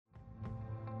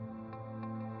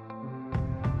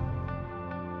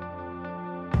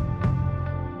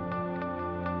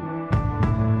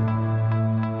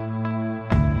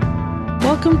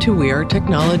Welcome to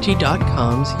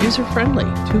WeAreTechnology.com's User-Friendly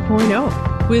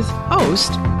 2.0 with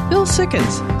host Bill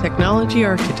Sikkens, Technology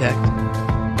Architect.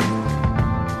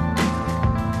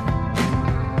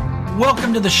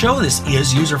 Welcome to the show. This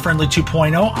is User-Friendly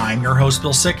 2.0. I'm your host,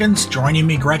 Bill Sikkens. Joining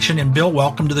me, Gretchen and Bill.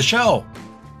 Welcome to the show.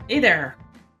 Hey there.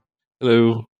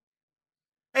 Hello.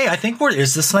 Hey, I think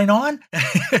is this thing on?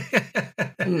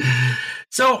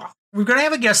 So we're going to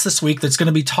have a guest this week that's going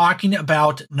to be talking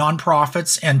about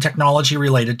nonprofits and technology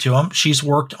related to them. She's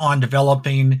worked on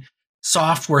developing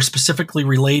software specifically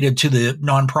related to the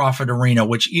nonprofit arena,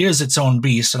 which is its own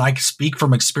beast. And I speak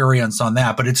from experience on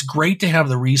that, but it's great to have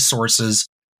the resources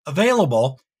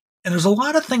available. And there's a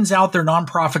lot of things out there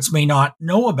nonprofits may not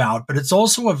know about, but it's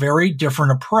also a very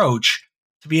different approach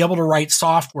to be able to write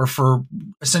software for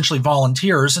essentially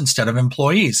volunteers instead of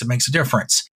employees. It makes a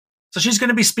difference. So she's going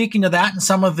to be speaking to that and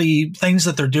some of the things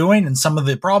that they're doing and some of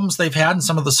the problems they've had and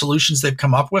some of the solutions they've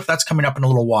come up with. That's coming up in a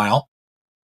little while.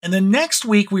 And then next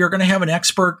week, we are going to have an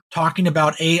expert talking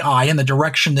about AI and the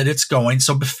direction that it's going.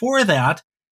 So before that,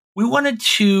 we wanted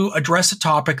to address a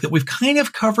topic that we've kind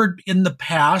of covered in the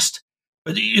past,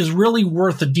 but is really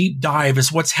worth a deep dive,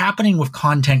 is what's happening with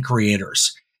content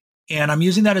creators. And I'm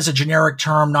using that as a generic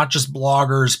term, not just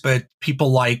bloggers, but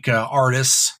people like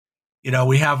artists. You know,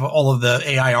 we have all of the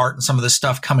AI art and some of this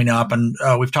stuff coming up. And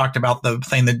we've talked about the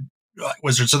thing that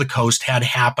Wizards of the Coast had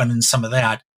happen and some of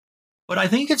that. But I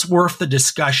think it's worth the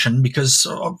discussion because,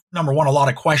 number one, a lot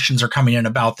of questions are coming in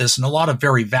about this and a lot of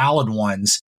very valid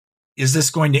ones. Is this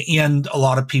going to end a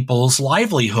lot of people's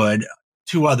livelihood?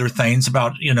 To other things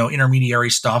about,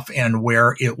 intermediary stuff and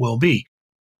where it will be.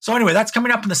 So anyway, that's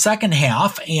coming up in the second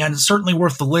half and certainly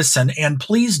worth the listen. And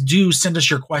please do send us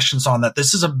your questions on that.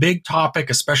 This is a big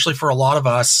topic, especially for a lot of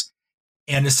us,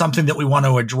 and is something that we want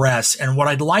to address. And what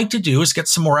I'd like to do is get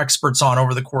some more experts on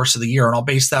over the course of the year. And I'll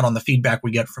base that on the feedback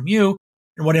we get from you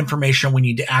and what information we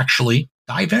need to actually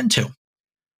dive into.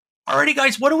 Alrighty,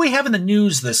 guys, what do we have in the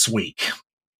news this week?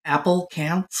 Apple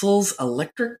cancels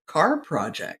electric car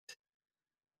project.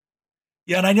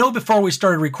 Yeah, and I know before we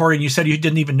started recording, you said you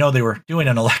didn't even know they were doing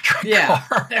an electric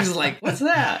car. I was like, what's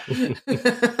that?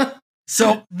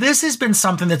 So this has been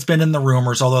something that's been in the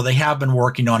rumors, although they have been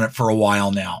working on it for a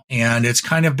while now. And it's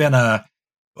kind of been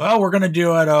we're going to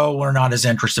do it. Oh, we're not as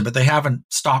interested, but they haven't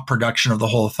stopped production of the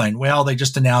whole thing. Well, they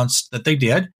just announced that they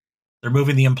did. They're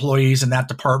moving the employees in that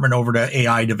department over to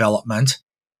AI development.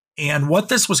 And what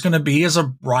this was going to be is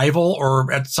a rival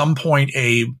or at some point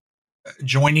a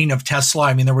joining of Tesla.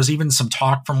 I mean, there was even some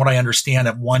talk from what I understand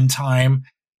at one time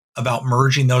about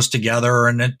merging those together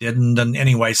and it didn't. And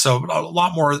anyway, so a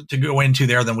lot more to go into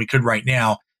there than we could right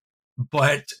now.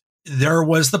 But there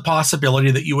was the possibility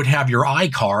that you would have your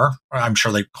iCar, or I'm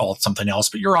sure they call it something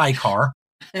else, but your iCar,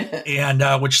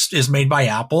 and which is made by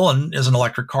Apple and is an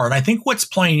electric car. And I think what's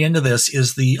playing into this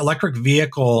is the electric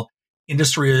vehicle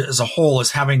industry as a whole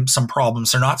is having some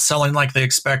problems. They're not selling like they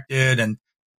expected. And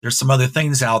there's some other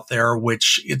things out there,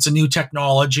 which it's a new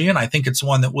technology, and I think it's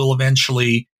one that will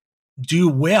eventually do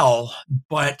well.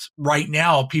 But right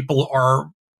now, people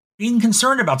are being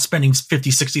concerned about spending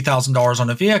 $50,000, $60,000 on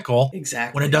a vehicle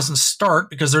when it doesn't start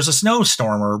because there's a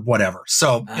snowstorm or whatever.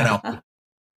 So,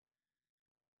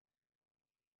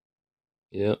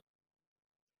 Yep.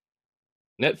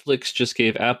 Netflix just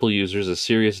gave Apple users a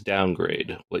serious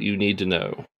downgrade. What you need to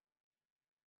know.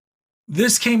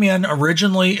 This came in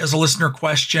originally as a listener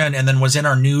question and then was in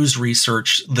our news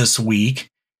research this week.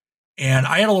 And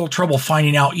I had a little trouble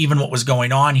finding out even what was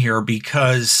going on here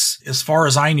because as far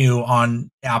as I knew on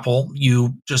Apple,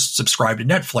 you just subscribe to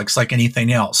Netflix like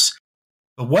anything else.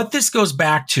 But what this goes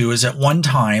back to is at one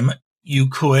time, you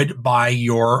could buy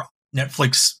your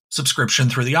Netflix subscription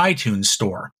through the iTunes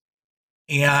store.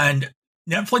 And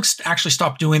Netflix actually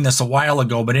stopped doing this a while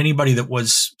ago, but anybody that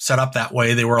was set up that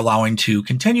way, they were allowing to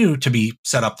continue to be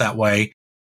set up that way.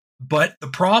 But the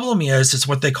problem is, it's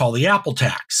what they call the Apple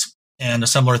tax. And a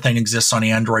similar thing exists on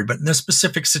Android. But in this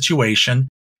specific situation,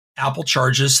 Apple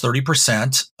charges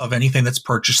 30% of anything that's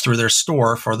purchased through their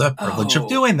store for the privilege of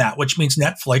doing that, which means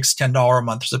Netflix, $10 a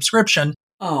month subscription,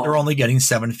 they're only getting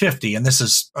 $7.50. And this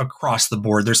is across the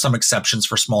board. There's some exceptions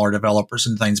for smaller developers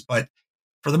and things, but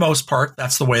for the most part,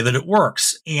 that's the way that it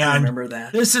works. And I remember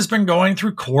that. This has been going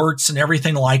through courts and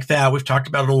everything like that. We've talked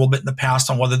about it a little bit in the past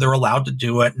on whether they're allowed to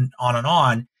do it and on and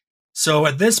on. So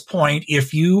at this point,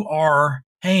 if you are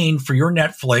paying for your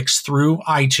Netflix through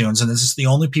iTunes, and this is the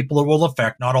only people it will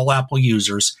affect, not all Apple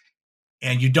users,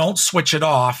 and you don't switch it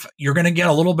off, you're going to get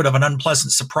a little bit of an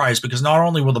unpleasant surprise because not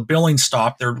only will the billing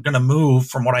stop, they're going to move,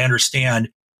 from what I understand,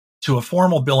 to a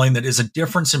formal billing that is a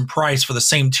difference in price for the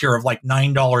same tier of like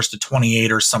 $9 to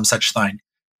 $28 or some such thing.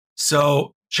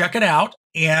 So check it out.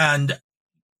 and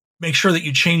make sure that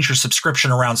you change your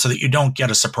subscription around so that you don't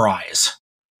get a surprise.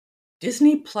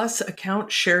 Disney Plus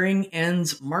account sharing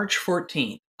ends March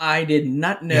 14th. I did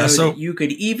not know that you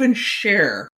could even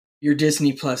share your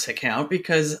Disney Plus account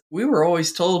because we were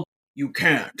always told you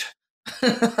can't.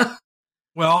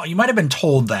 Well, you might have been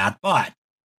told that, but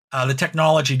the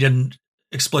technology didn't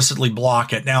explicitly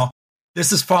block it. Now,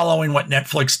 this is following what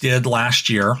Netflix did last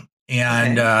year,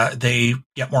 and they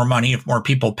get more money if more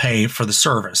people pay for the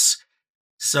service.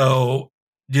 So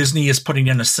Disney is putting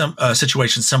in a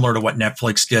situation similar to what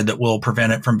Netflix did that will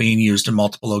prevent it from being used in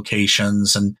multiple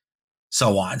locations and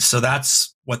so on. So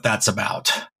that's what that's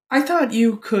about. I thought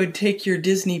you could take your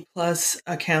Disney Plus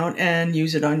account and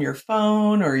use it on your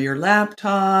phone or your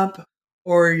laptop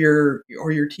or your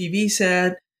TV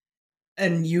set,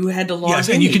 and you had to log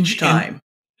in each time.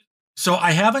 So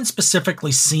I haven't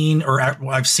specifically seen, or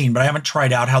I've seen, but I haven't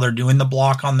tried out how they're doing the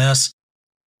block on this.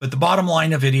 But the bottom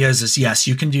line of it is yes,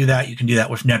 you can do that. You can do that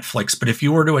with Netflix. But if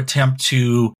you were to attempt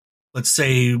to, let's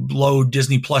say, load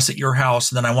Disney Plus at your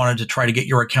house, and then I wanted to try to get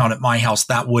your account at my house,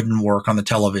 that wouldn't work on the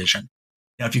television.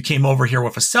 Now, if you came over here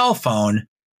with a cell phone,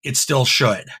 it still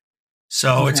should.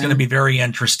 So it's going to be very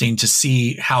interesting to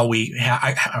see how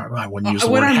I wouldn't use the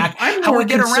word hack, how we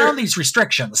get around these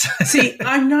restrictions. See,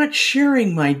 I'm not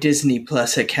sharing my Disney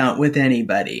Plus account with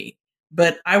anybody,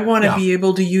 but I want to be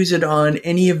able to use it on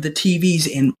any of the TVs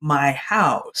in my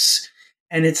house.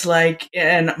 And it's like,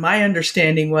 and my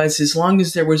understanding was as long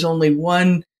as there was only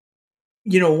one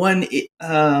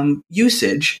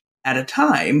usage at a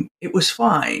time, it was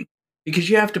fine.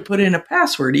 Because you have to put in a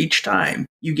password each time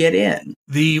you get in.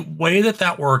 The way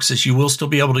that works is you will still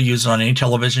be able to use it on any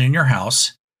television in your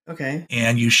house. Okay.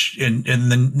 And and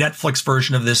the Netflix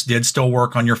version of this did still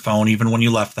work on your phone, even when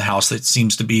you left the house. It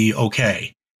seems to be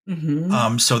okay.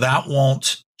 Mm-hmm. So that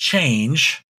won't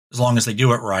change as long as they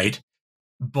do it right.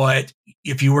 But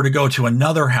if you were to go to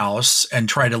another house and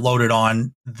try to load it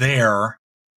on there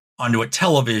onto a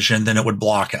television, then it would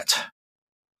block it.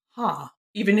 Huh.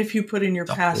 Even if you put in your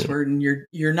password and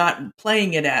you're not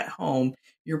playing it at home,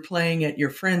 you're playing at your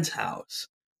friend's house.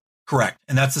 Correct.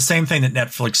 And that's the same thing that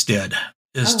Netflix did,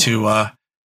 is to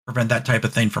prevent that type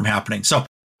of thing from happening. So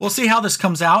we'll see how this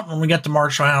comes out. When we get to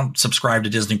March, I don't subscribe to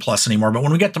Disney Plus anymore, but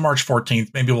when we get to March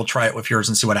 14th, maybe we'll try it with yours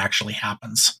and see what actually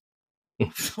happens.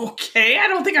 Okay, I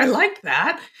don't think I like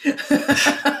that.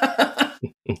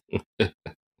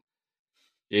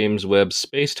 James Webb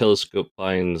Space Telescope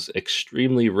finds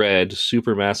extremely red,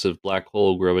 supermassive black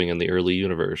hole growing in the early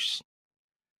universe.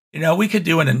 We could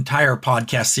do an entire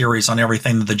podcast series on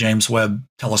everything that the James Webb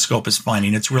Telescope is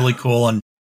finding. It's really cool. And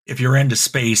if you're into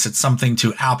space, it's something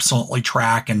to absolutely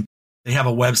track. And they have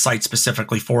a website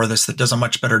specifically for this that does a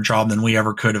much better job than we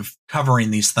ever could of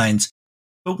covering these things.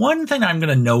 But one thing I'm going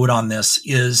to note on this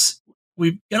is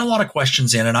we get a lot of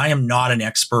questions in, and I am not an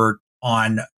expert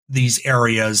on these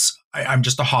areas. I'm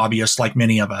just a hobbyist like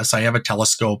many of us. I have a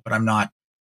telescope, but I'm not,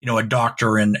 a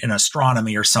doctor in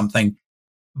astronomy or something.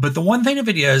 But the one thing of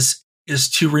it is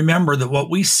to remember that what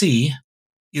we see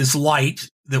is light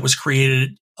that was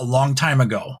created a long time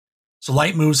ago. So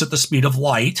light moves at the speed of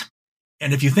light.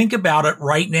 And if you think about it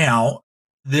right now,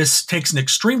 this takes an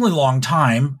extremely long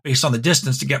time based on the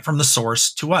distance to get from the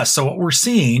source to us. So what we're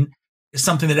seeing is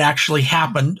something that actually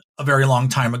happened a very long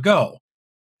time ago.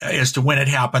 As to when it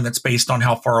happened, that's based on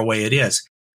how far away it is.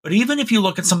 But even if you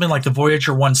look at something like the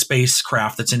Voyager 1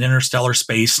 spacecraft that's in interstellar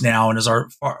space now and is our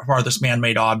farthest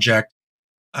man-made object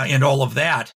and all of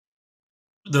that,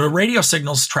 the radio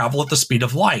signals travel at the speed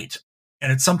of light.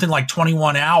 And it's something like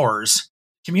 21 hours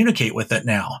to communicate with it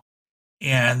now.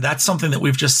 And that's something that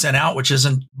we've just sent out, which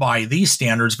isn't by these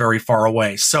standards very far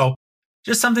away. So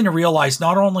just something to realize,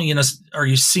 not only are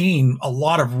you seeing a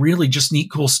lot of really just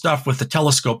neat, cool stuff with the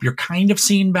telescope, you're kind of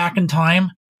seeing back in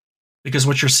time because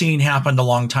what you're seeing happened a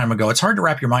long time ago. It's hard to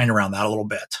wrap your mind around that a little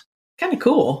bit. Kind of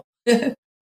cool.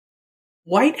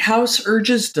 White House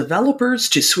urges developers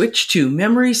to switch to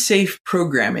memory-safe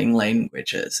programming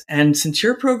languages. And since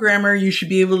you're a programmer, you should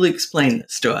be able to explain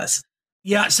this to us.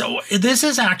 Yeah, so this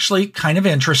is actually kind of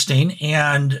interesting.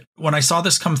 And when I saw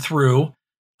this come through,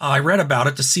 I read about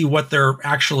it to see what they're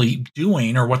actually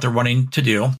doing or what they're wanting to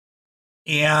do.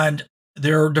 And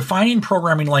they're defining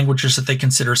programming languages that they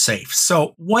consider safe.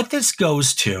 So what this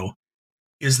goes to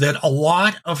is that a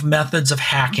lot of methods of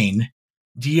hacking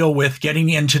deal with getting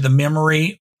into the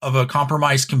memory of a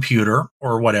compromised computer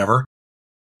or whatever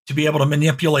to be able to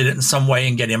manipulate it in some way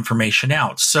and get information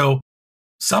out. So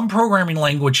some programming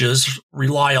languages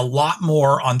rely a lot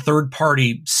more on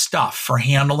third-party stuff for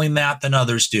handling that than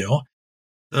others do.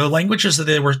 The languages that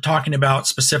they were talking about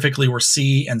specifically were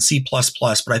C and C++,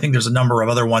 but I think there's a number of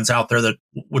other ones out there that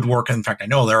would work. In fact, I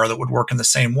know there are that would work in the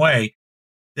same way,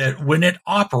 that when it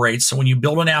operates, so when you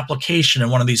build an application in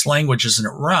one of these languages and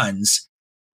it runs,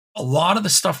 a lot of the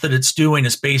stuff that it's doing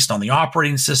is based on the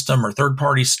operating system or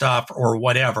third-party stuff or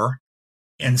whatever,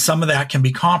 and some of that can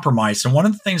be compromised. And one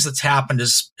of the things that's happened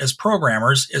as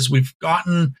programmers is we've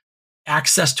gotten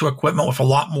access to equipment with a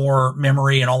lot more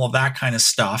memory and all of that kind of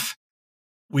stuff.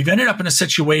 We've ended up in a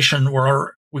situation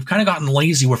where we've kind of gotten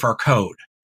lazy with our code.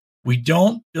 We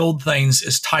don't build things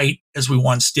as tight as we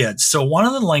once did. So one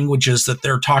of the languages that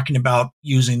they're talking about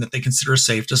using that they consider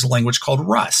safe is a language called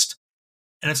Rust.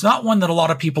 And it's not one that a lot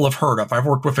of people have heard of. I've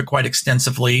worked with it quite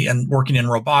extensively, and working in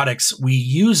robotics, we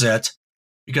use it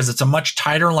because it's a much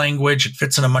tighter language. It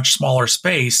fits in a much smaller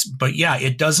space. But yeah,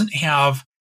 it doesn't have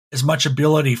as much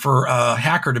ability for a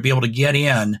hacker to be able to get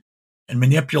in and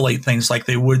manipulate things like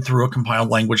they would through a compiled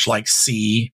language like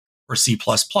C or C++.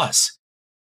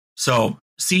 So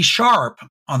C#,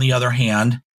 on the other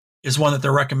hand, is one that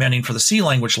they're recommending for the C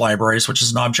language libraries, which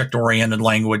is an object-oriented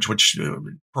language, which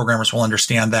programmers will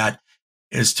understand that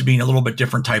is to being a little bit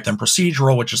different type than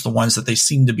procedural, which is the ones that they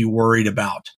seem to be worried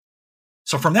about.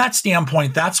 So from that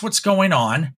standpoint, that's what's going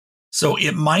on. So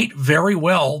it might very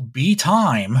well be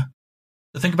time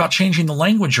to think about changing the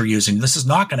language you're using. This is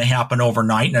not going to happen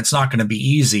overnight, and it's not going to be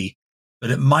easy, but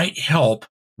it might help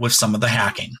with some of the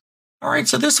hacking. All right,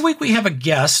 so this week we have a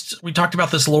guest. We talked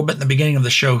about this a little bit in the beginning of the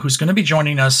show, who's going to be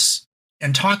joining us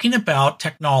and talking about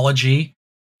technology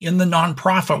in the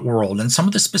nonprofit world and some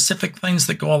of the specific things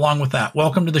that go along with that.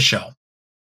 Welcome to the show.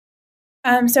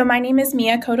 So my name is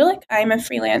Mia Kotek. I'm a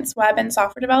freelance web and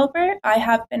software developer. I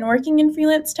have been working in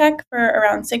freelance tech for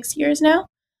around 6 years now.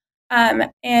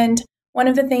 And one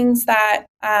of the things that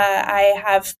I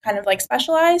have kind of like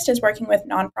specialized is working with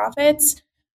nonprofits.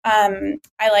 I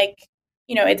like,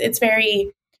 it's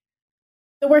very,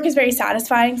 the work is very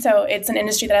satisfying. So it's an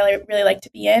industry that I really like to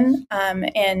be in.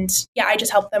 And yeah, I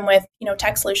just help them with,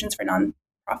 tech solutions for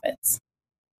nonprofits.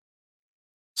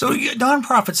 So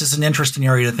nonprofits is an interesting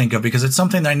area to think of because it's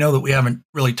something that I know that we haven't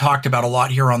really talked about a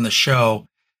lot here on the show.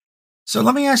 So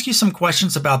let me ask you some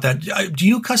questions about that. Do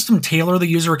you custom tailor the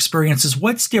user experiences?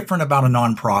 What's different about a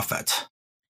nonprofit?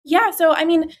 Yeah, so I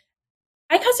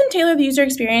custom tailor the user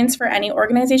experience for any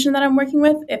organization that I'm working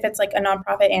with, if it's like a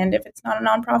nonprofit and if it's not a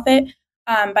nonprofit.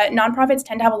 But nonprofits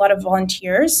tend to have a lot of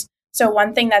volunteers. So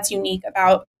one thing that's unique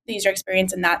about the user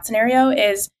experience in that scenario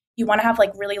is you want to have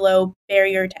like really low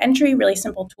barrier to entry, really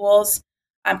simple tools,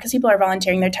 because people are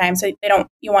volunteering their time. So you don't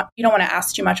want to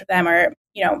ask too much of them or,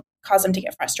 cause them to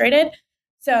get frustrated.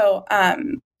 So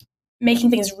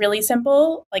making things really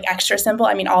simple, like extra simple.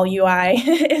 I mean, all UI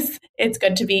it's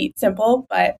good to be simple,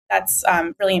 but that's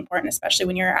really important, especially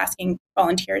when you're asking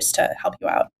volunteers to help you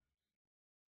out.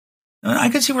 I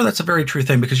can see where that's a very true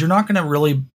thing because you're not going to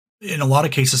really, in a lot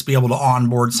of cases, be able to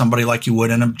onboard somebody like you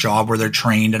would in a job where they're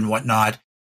trained and whatnot.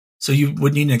 So you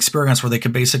would need an experience where they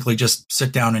could basically just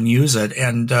sit down and use it.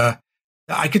 And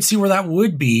I could see where that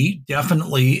would be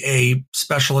definitely a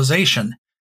specialization.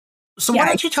 So why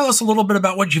don't you tell us a little bit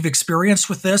about what you've experienced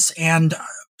with this and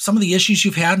some of the issues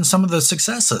you've had and some of the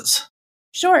successes?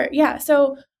 Sure. Yeah.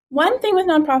 So one thing with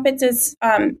nonprofits is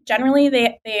generally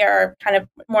they are kind of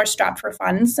more strapped for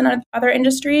funds than other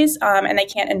industries, and they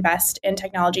can't invest in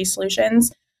technology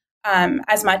solutions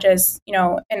as much as,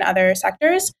 in other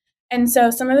sectors. And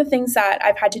so some of the things that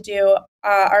I've had to do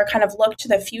are kind of look to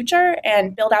the future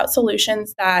and build out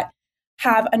solutions that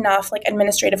have enough like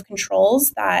administrative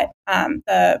controls that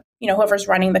whoever's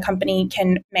running the company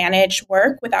can manage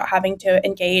work without having to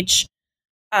engage,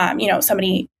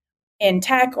 somebody in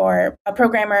tech or a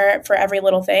programmer for every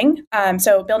little thing.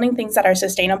 So building things that are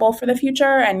sustainable for the future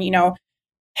and,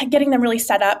 getting them really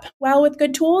set up well with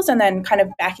good tools and then kind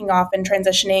of backing off and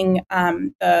transitioning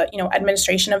the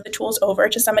administration of the tools over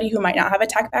to somebody who might not have a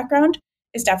tech background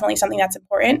is definitely something that's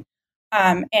important.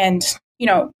 And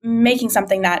making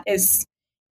something that is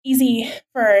easy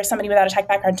for somebody without a tech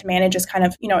background to manage is kind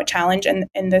of, a challenge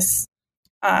in this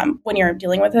when you're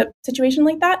dealing with a situation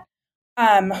like that.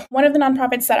 One of the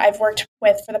nonprofits that I've worked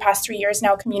with for the past 3 years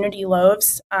now, Community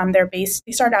Loaves, they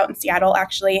started out in Seattle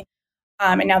actually,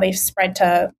 and now they've spread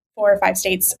to 4 or 5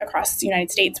 states across the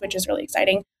United States, which is really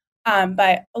exciting.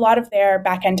 But a lot of their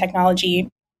back-end technology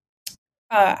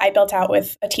I built out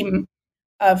with a team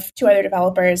of 2 other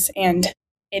developers, and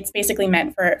it's basically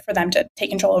meant for them to take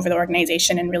control over the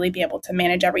organization and really be able to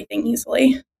manage everything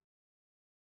easily.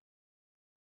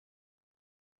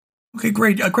 Okay,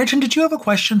 great. Gretchen, did you have a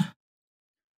question?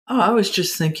 Oh, I was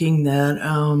just thinking that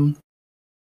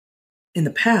in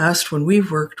the past, when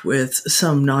we've worked with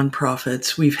some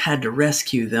nonprofits, we've had to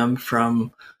rescue them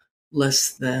from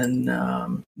less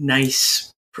than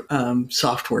nice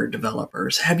software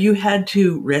developers. Have you had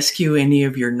to rescue any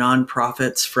of your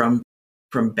nonprofits from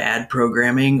bad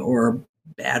programming or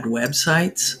bad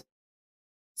websites?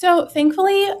 So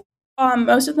thankfully,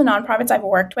 most of the nonprofits I've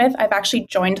worked with, I've actually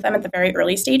joined them at the very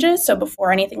early stages. So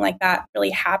before anything like that really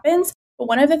happens. But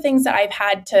one of the things that I've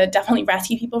had to definitely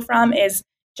rescue people from is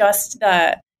just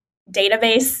the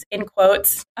database, in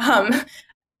quotes,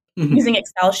 using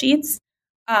Excel sheets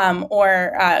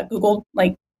or Google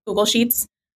Sheets.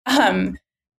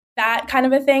 That kind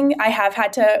of a thing I have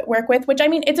had to work with, which I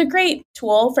mean, it's a great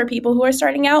tool for people who are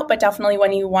starting out, but definitely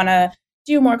when you want to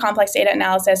do more complex data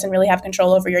analysis and really have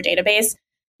control over your database,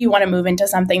 you want to move into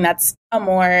something that's a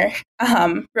more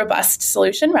robust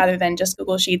solution rather than just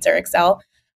Google Sheets or Excel.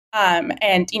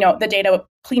 And, the data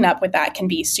cleanup with that can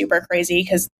be super crazy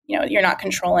because, you're not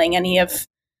controlling any of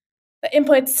the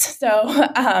inputs. So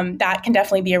that can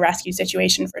definitely be a rescue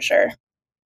situation for sure.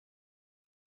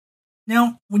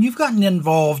 Now, when you've gotten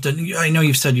involved, and I know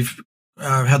you've said you've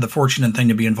had the fortunate thing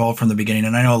to be involved from the beginning,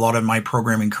 and I know a lot of my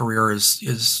programming career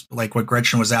is like what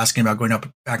Gretchen was asking about, going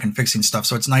back and fixing stuff.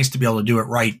 So it's nice to be able to do it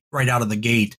right out of the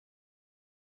gate.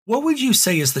 What would you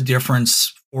say is the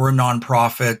difference for a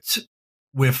nonprofit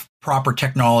with proper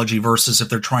technology versus if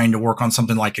they're trying to work on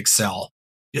something like Excel?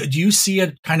 Do you see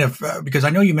it kind of, because I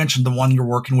know you mentioned the one you're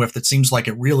working with that seems like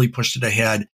it really pushed it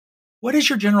ahead. What has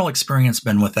your general experience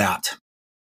been with that?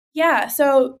 Yeah,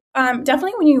 so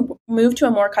definitely when you move to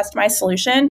a more customized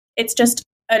solution, it's just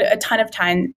a ton of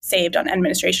time saved on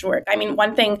administration work. I mean,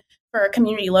 one thing for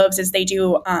Community Loaves is they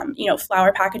do,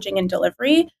 flour packaging and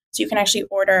delivery. So you can actually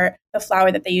order the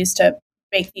flour that they use to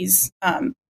bake these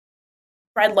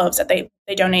bread loaves that they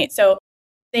donate. So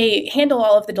they handle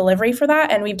all of the delivery for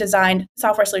that. And we've designed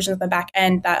software solutions at the back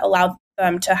end that allow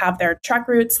them to have their truck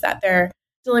routes that they're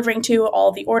delivering to,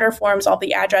 all the order forms, all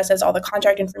the addresses, all the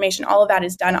contact information, all of that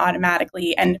is done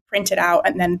automatically and printed out.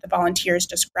 And then the volunteers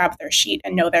just grab their sheet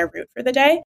and know their route for the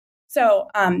day. So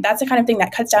that's the kind of thing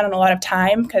that cuts down on a lot of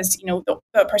time because,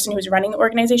 the person who's running the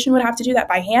organization would have to do that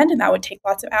by hand and that would take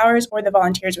lots of hours, or the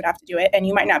volunteers would have to do it. And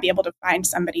you might not be able to find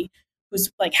somebody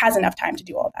who's has enough time to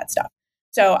do all of that stuff.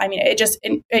 So, I mean,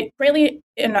 it greatly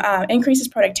increases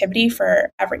productivity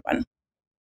for everyone.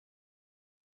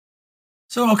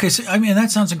 So, okay, so I mean,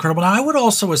 that sounds incredible. Now, I would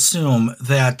also assume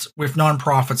that with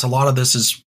nonprofits, a lot of this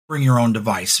is bring your own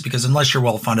device, because unless you're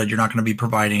well-funded, you're not going to be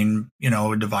providing,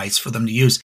 a device for them to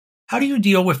use. How do you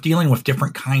dealing with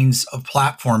different kinds of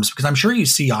platforms? Because I'm sure you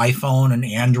see iPhone and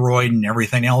Android and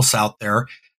everything else out there,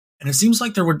 and it seems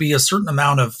like there would be a certain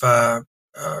amount of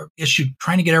issue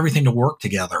trying to get everything to work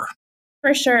together.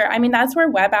 For sure. I mean, that's where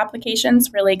web applications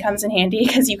really comes in handy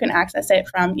because you can access it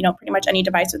from, pretty much any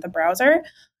device with a browser.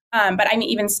 But I mean,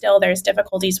 even still, there's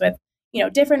difficulties with,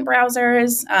 different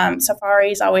browsers.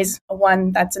 Safari is always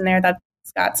one that's in there that's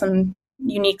got some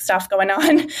unique stuff going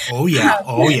on. Oh,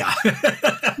 yeah.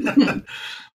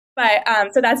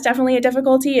 But so that's definitely a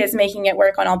difficulty, is making it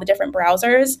work on all the different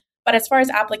browsers. But as far as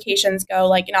applications go,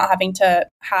 not having to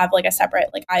have a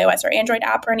separate iOS or Android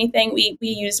app or anything, we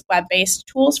use web-based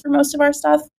tools for most of our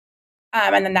stuff.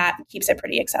 And then that keeps it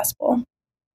pretty accessible.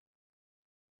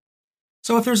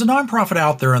 So if there's a nonprofit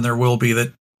out there, and there will be,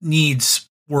 that needs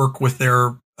work with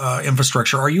their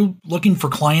infrastructure, are you looking for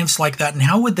clients like that? And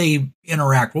how would they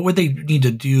interact? What would they need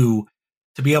to do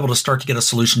to be able to start to get a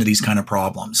solution to these kind of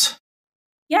problems?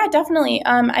 Yeah, definitely.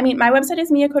 I mean, my website is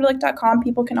miakotek.com.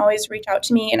 People can always reach out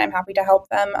to me, and I'm happy to help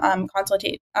them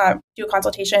do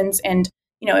consultations. And,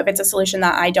 if it's a solution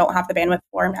that I don't have the bandwidth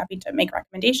for, I'm happy to make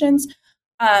recommendations.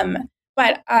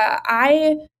 But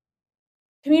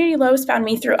Community Loaves found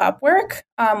me through Upwork,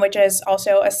 which is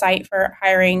also a site for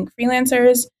hiring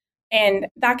freelancers. And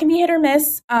that can be hit or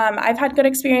miss. I've had good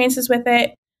experiences with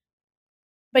it.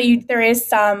 But there is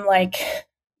some,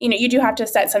 you do have to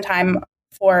set some time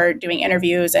for doing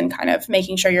interviews and kind of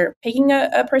making sure you're picking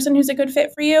a person who's a good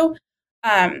fit for you.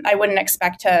 I wouldn't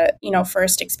expect to,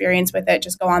 first experience with it,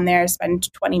 just go on there,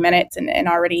 spend 20 minutes and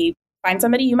already find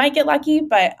somebody. You might get lucky,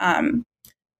 but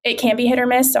it can be hit or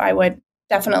miss. So I would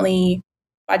definitely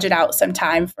budget out some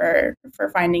time for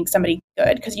finding somebody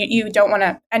good, because you don't want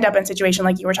to end up in a situation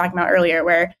like you were talking about earlier,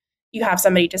 where you have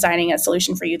somebody designing a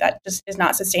solution for you that just is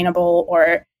not sustainable,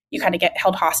 or you kind of get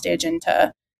held hostage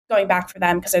into going back for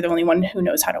them because they're the only one who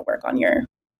knows how to work on your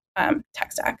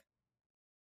tech stack.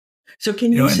 So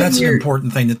can you? And that's an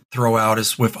important thing to throw out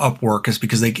is with Upwork, is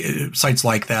because sites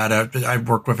like that. I've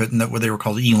worked with it, where they were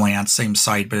called Elance, same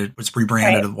site, but it was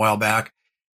rebranded a while back.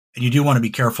 And you do want to be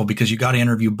careful because you got to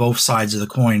interview both sides of the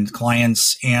coin,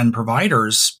 clients and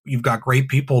providers. You've got great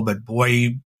people, but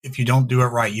boy, if you don't do it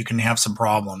right, you can have some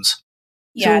problems.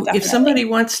 Yeah, so definitely. If somebody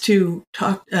wants to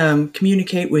talk,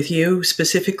 communicate with you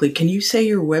specifically, can you say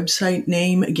your website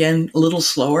name again a little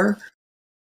slower?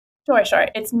 Sure.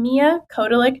 It's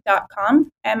miakotelik.com,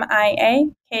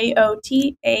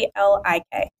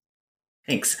 MIAKOTALIK.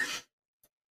 Thanks.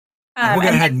 And we'll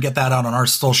go ahead and get that out on our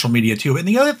social media too. And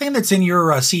the other thing that's in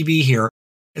your CV here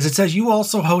is it says you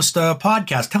also host a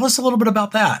podcast. Tell us a little bit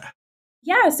about that.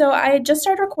 Yeah, so I just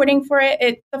started recording for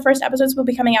it. The first episodes will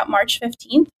be coming out March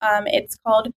 15th. It's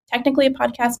called Technically a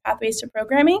Podcast, Pathways to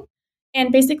Programming.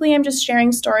 And basically, I'm just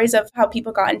sharing stories of how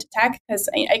people got into tech, because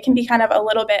it can be kind of a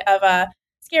little bit of a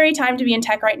scary time to be in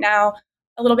tech right now,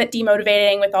 a little bit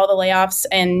demotivating with all the layoffs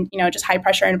and, just high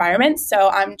pressure environments. So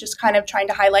I'm just kind of trying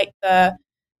to highlight the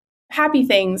happy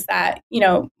things that,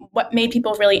 what made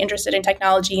people really interested in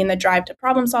technology and the drive to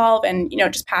problem solve and,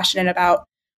 just passionate about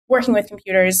working with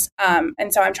computers.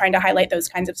 And so I'm trying to highlight those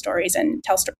kinds of stories and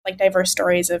tell diverse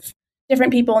stories of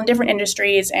different people in different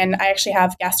industries. And I actually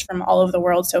have guests from all over the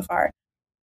world so far.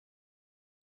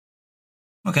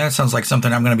 Okay, that sounds like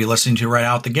something I'm going to be listening to right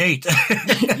out the gate.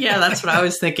 Yeah, that's what I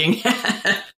was thinking.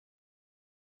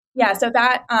 Yeah, so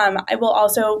that I will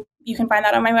also, you can find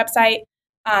that on my website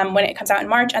when it comes out in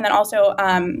March. And then also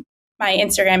my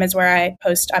Instagram is where I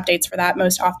post updates for that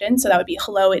most often. So that would be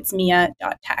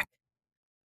helloitsmia.tech.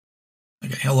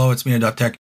 Okay,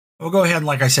 helloitsmia.tech. We'll go ahead and,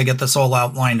 like I say, get this all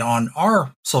outlined on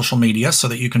our social media so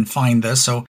that you can find this.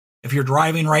 So if you're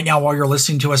driving right now while you're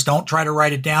listening to us, don't try to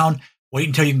write it down. Wait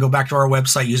until you can go back to our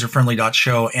website,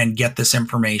 userfriendly.show, and get this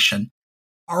information.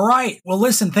 All right. Well,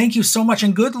 listen, thank you so much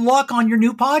and good luck on your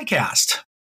new podcast.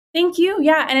 Thank you.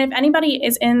 Yeah. And if anybody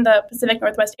is in the Pacific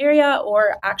Northwest area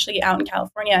or actually out in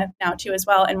California now too as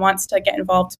well and wants to get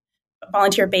involved,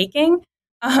 volunteer baking,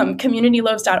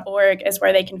 communityloaves.org is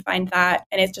where they can find that.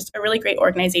 And it's just a really great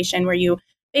organization where you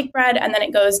bake bread and then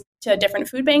it goes to different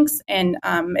food banks and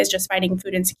is just fighting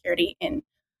food insecurity in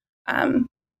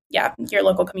your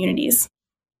local communities.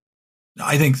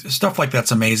 I think stuff like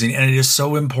that's amazing. And it is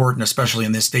so important, especially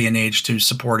in this day and age, to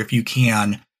support if you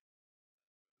can.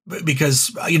 Because,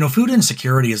 food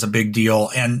insecurity is a big deal.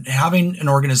 And having an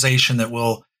organization that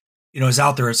will, is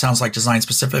out there, it sounds like designed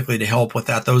specifically to help with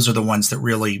that. Those are the ones that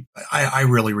really, I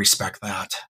really respect that.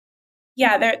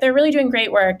 Yeah, they're really doing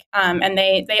great work. And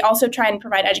they also try and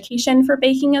provide education for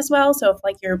baking as well. So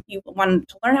if you want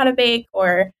to learn how to bake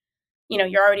or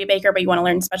you're already a baker, but you want to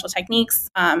learn special techniques.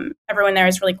 Everyone there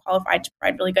is really qualified to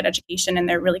provide really good education, and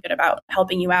they're really good about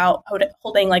helping you out,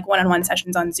 holding one-on-one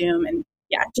sessions on Zoom. And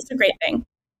yeah, just a great thing.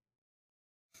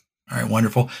 All right,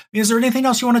 wonderful. Is there anything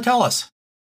else you want to tell us?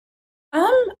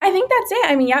 I think that's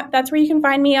it. I mean, yeah, that's where you can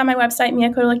find me on my website,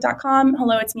 miakotelik.com.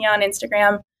 Hello, it's Mia on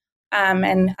Instagram.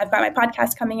 And I've got my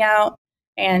podcast coming out.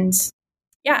 And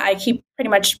yeah, I keep pretty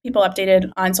much people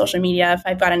updated on social media if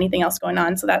I've got anything else going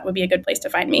on. So that would be a good place to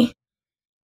find me.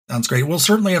 Sounds great. We'll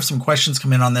certainly have some questions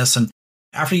come in on this. And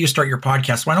after you start your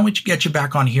podcast, why don't we get you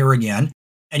back on here again?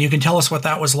 And you can tell us what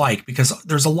that was like, because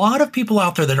there's a lot of people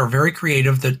out there that are very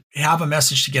creative, that have a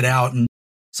message to get out. And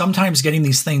sometimes getting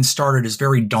these things started is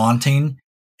very daunting,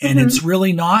 and it's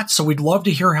really not. So we'd love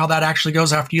to hear how that actually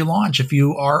goes after you launch, if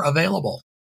you are available.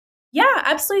 Yeah,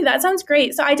 absolutely. That sounds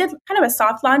great. So I did kind of a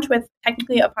soft launch with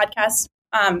Technically a Podcast,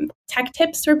 tech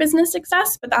tips for business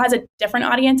success, but that has a different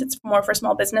audience. It's more for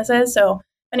small businesses. So if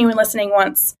anyone listening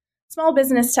wants small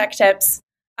business tech tips,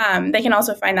 they can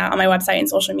also find that on my website and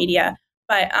social media.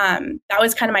 But that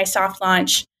was kind of my soft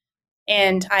launch,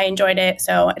 and I enjoyed it.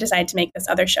 So I decided to make this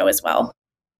other show as well.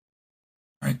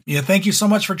 All right. Yeah, thank you so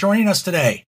much for joining us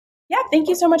today. Yeah, thank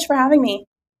you so much for having me.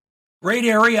 Great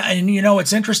area. And,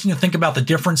 it's interesting to think about the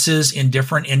differences in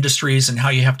different industries and how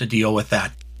you have to deal with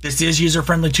that. This is User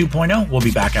Friendly 2.0. We'll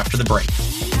be back after the break.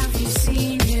 Have you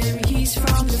seen him? He's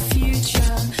from the future.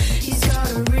 He's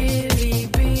got a really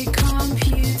big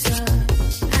computer.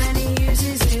 And he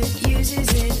uses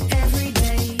it every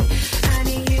day. And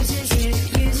he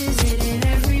uses it in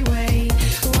every way.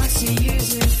 What's he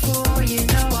use it for?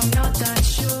 I'm not that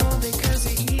sure, because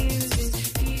it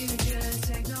uses future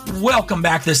technology. Welcome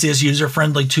back. This is User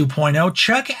Friendly 2.0.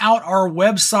 Check out our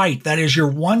website. That is your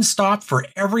one-stop for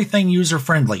everything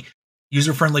user-friendly.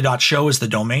 Userfriendly.show is the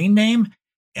domain name.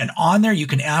 And on there, you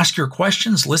can ask your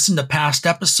questions, listen to past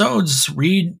episodes,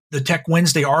 read the Tech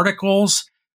Wednesday articles,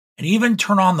 and even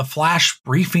turn on the flash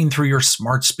briefing through your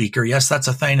smart speaker. Yes, that's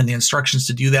a thing, and the instructions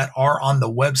to do that are on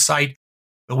the website.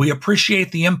 But we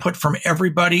appreciate the input from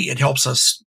everybody. It helps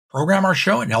us program our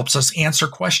show. It helps us answer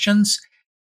questions.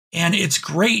 And it's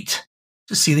great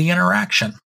to see the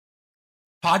interaction.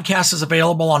 Podcast is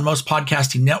available on most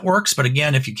podcasting networks. But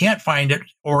again, if you can't find it,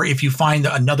 or if you find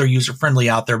another user-friendly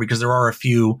out there, because there are a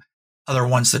few other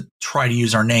ones that try to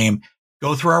use our name,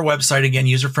 go through our website again,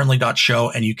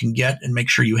 userfriendly.show, and you can get and make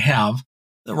sure you have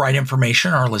the right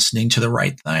information or listening to the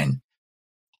right thing.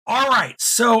 All right.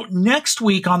 So next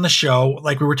week on the show,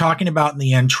 like we were talking about in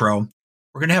the intro,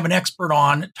 we're going to have an expert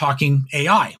on talking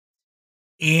AI.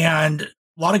 And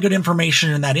a lot of good information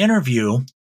in that interview.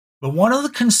 But one of the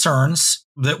concerns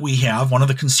that we have, one of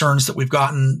the concerns that we've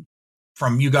gotten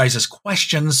from you guys as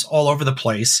questions all over the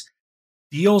place,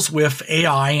 deals with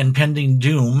AI and pending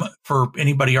doom for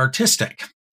anybody artistic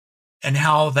and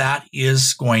how that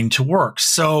is going to work.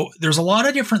 So there's a lot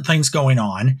of different things going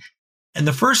on. And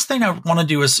the first thing I want to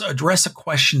do is address a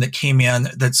question that came in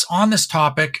that's on this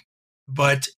topic,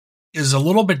 but is a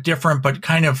little bit different, but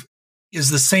kind of is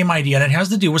the same idea. And it has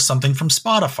to do with something from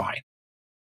Spotify.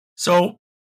 So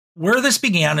where this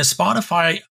began is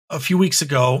Spotify a few weeks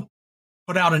ago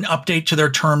put out an update to their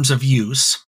terms of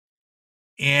use.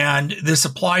 And this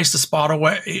applies to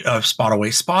Spotify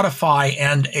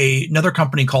and another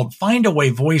company called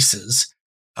Findaway Voices,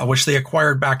 which they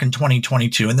acquired back in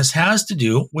 2022. And this has to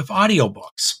do with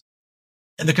audiobooks.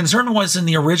 And the concern was in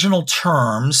the original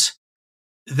terms,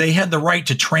 they had the right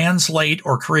to translate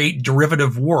or create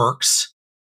derivative works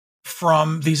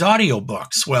from these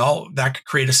audiobooks. Well, that could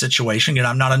create a situation, and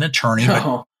I'm not an attorney,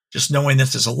 but just knowing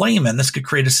this as a layman, this could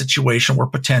create a situation where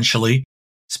potentially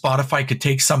Spotify could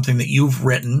take something that you've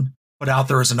written, put out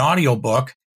there as an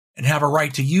audiobook, and have a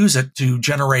right to use it to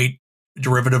generate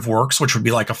derivative works, which would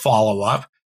be like a follow-up,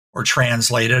 or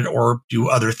translate it, or do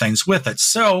other things with it.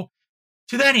 So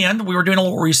to that end, we were doing a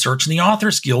little research, and the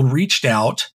Authors Guild reached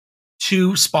out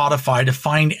to Spotify to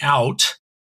find out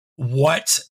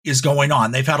what is going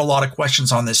on. They've had a lot of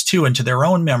questions on this too, and to their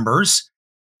own members,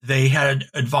 they had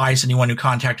advised anyone who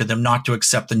contacted them not to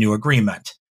accept the new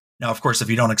agreement. Now, of course, if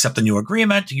you don't accept the new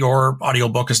agreement, your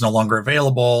audiobook is no longer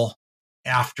available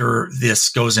after this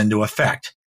goes into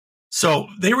effect. So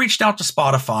they reached out to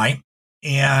Spotify,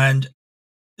 and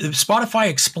Spotify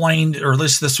explained, or at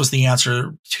least this was the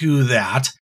answer to that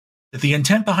the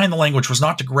intent behind the language was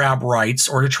not to grab rights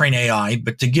or to train AI,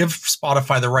 but to give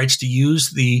Spotify the rights to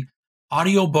use the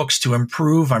audiobooks to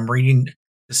improve, I'm reading,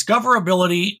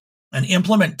 discoverability and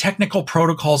implement technical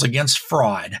protocols against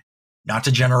fraud, not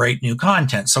to generate new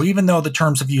content. So even though the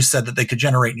terms of use said that they could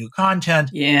generate new content,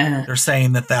 they're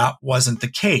saying that that wasn't the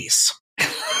case.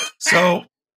 So,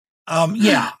 what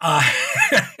would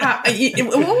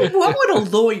a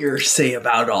lawyer say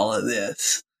about all of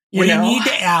this? We need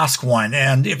to ask one.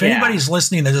 And if anybody's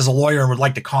listening that is a lawyer and would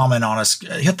like to comment on us,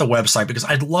 hit the website, because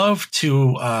I'd love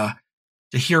to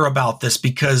hear about this,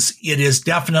 because it is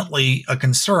definitely a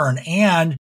concern.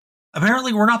 And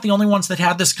apparently we're not the only ones that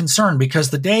had this concern, because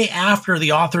the day after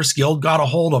the Authors Guild got a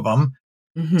hold of them,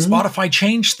 Spotify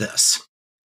changed this.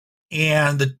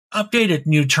 And the updated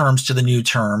new terms to the new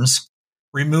terms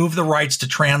remove the rights to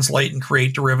translate and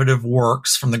create derivative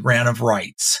works from the grant of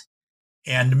rights,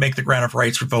 and to make the grant of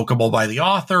rights revocable by the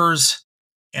authors.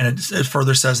 And it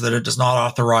further says that it does not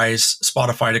authorize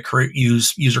Spotify to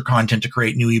use user content to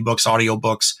create new ebooks,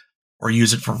 audiobooks, or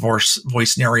use it for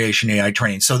voice narration AI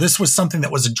training. So this was something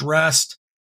that was addressed.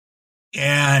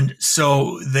 And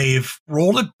so they've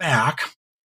rolled it back.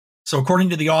 So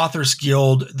according to the Authors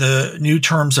Guild, the new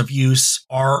terms of use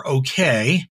are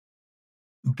okay,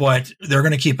 but they're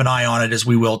going to keep an eye on it, as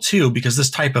we will too, because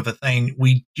this type of a thing,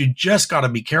 you just got to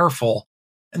be careful.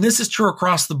 And this is true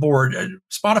across the board.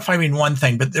 Spotify being one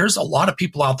thing, but there's a lot of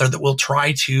people out there that will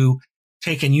try to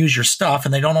take and use your stuff,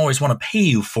 and they don't always want to pay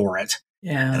you for it.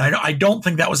 Yeah. And I don't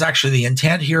think that was actually the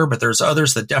intent here, but there's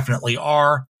others that definitely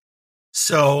are.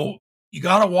 So you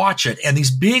got to watch it. And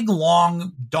these big,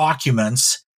 long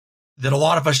documents that a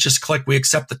lot of us just click, we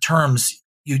accept the terms,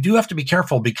 you do have to be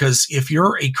careful, because if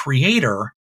you're a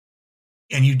creator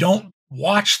and you don't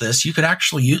watch this, you could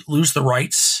actually lose the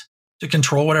rights to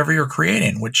control whatever you're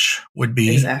creating, which would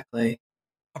be exactly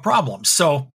a problem.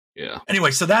 So anyway,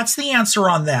 so that's the answer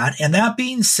on that. And that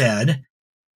being said,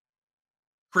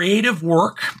 creative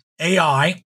work,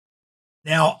 AI.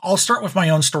 Now, I'll start with my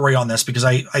own story on this, because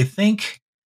I think,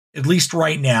 at least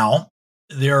right now,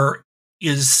 there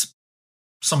is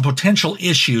some potential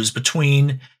issues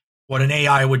between what an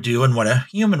AI would do and what a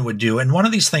human would do. And one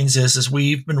of these things is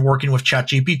we've been working with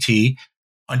ChatGPT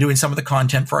on doing some of the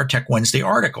content for our Tech Wednesday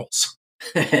articles.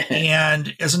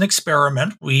 And as an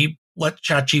experiment, we let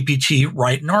ChatGPT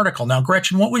write an article. Now,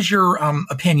 Gretchen, what was your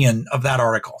opinion of that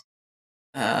article?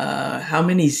 How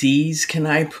many Z's can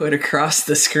I put across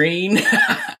the screen?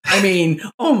 I mean,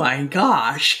 oh my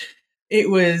gosh. It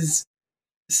was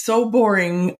so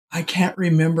boring. I can't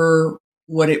remember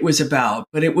what it was about,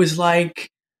 but it was like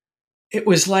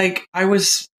I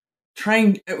was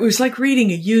it was like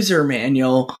reading a user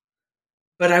manual,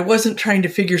 but I wasn't trying to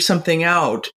figure something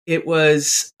out. I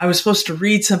was supposed to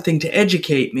read something to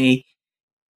educate me,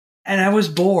 and I was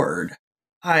bored.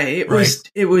 It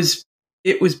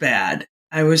was bad.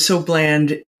 I was so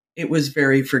bland. It was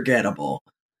very forgettable.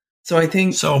 So I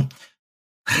think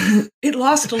it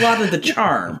lost a lot of the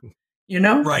charm,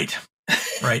 Right.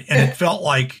 And it felt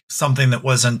like something that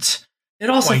wasn't. It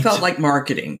also felt like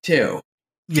marketing too.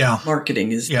 Yeah.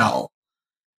 Marketing is dull.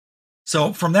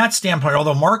 So from that standpoint,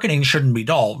 although marketing shouldn't be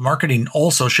dull, marketing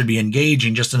also should be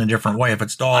engaging, just in a different way. If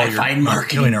it's dull, I find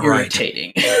marketing doing it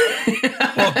irritating. Right.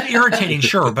 Well, irritating,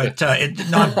 sure, but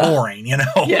not boring,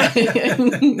 Yeah.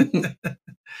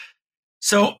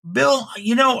 So, Bill,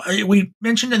 we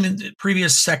mentioned in the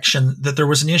previous section that there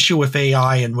was an issue with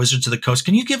AI and Wizards of the Coast.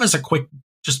 Can you give us a quick,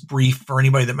 just brief for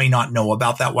anybody that may not know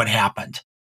about that? What happened?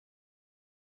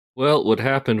 Well, what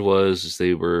happened was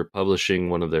they were publishing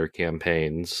one of their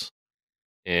campaigns,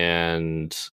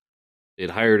 and they'd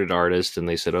hired an artist, and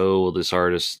they said, "Oh, well, this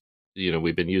artist,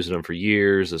 we've been using them for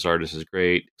years. This artist is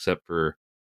great," except for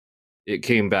it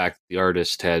came back the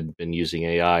artist had been using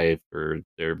AI for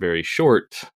their very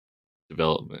short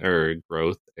development or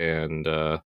growth, and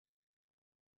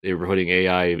they were putting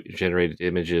AI generated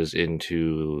images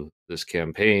into this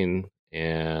campaign,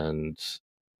 and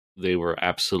they were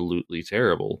absolutely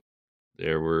terrible.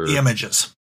 There were the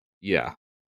images. Yeah.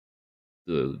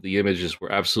 The images were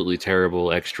absolutely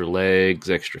terrible. Extra legs,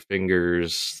 extra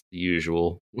fingers, the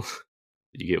usual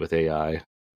you get with AI.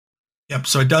 Yep.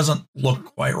 So it doesn't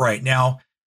look quite right. Now,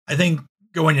 I think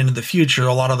going into the future,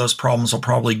 a lot of those problems will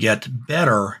probably get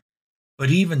better.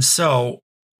 But even so,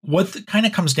 what kind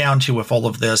of comes down to with all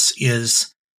of this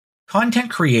is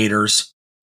content creators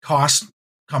cost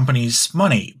companies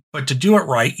money. But to do it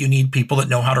right, you need people that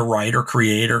know how to write or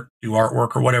create or do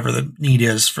artwork or whatever the need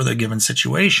is for the given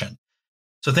situation.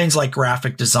 So things like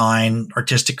graphic design,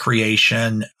 artistic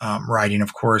creation, writing,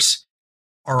 of course,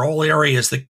 are all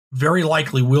areas that very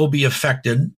likely will be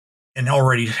affected and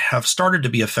already have started to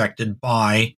be affected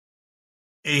by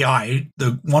AI.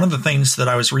 One of the things that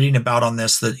I was reading about on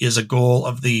this that is a goal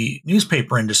of the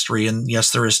newspaper industry, and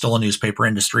yes, there is still a newspaper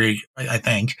industry, I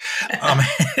think,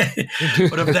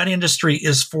 but of that industry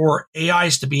is for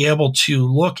AIs to be able to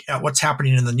look at what's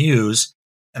happening in the news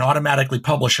and automatically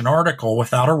publish an article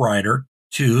without a writer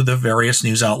to the various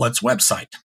news outlets'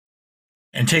 website.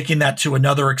 And taking that to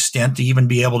another extent to even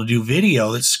be able to do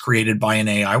video that's created by an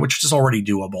AI, which is already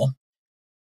doable,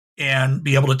 and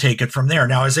be able to take it from there.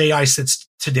 Now, as AI sits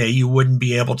today, you wouldn't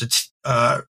be able to,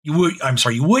 you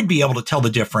would be able to tell the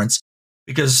difference,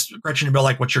 because Gretchen and Bill,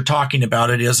 like what you're talking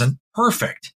about, it isn't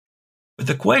perfect. But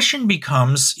the question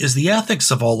becomes, is the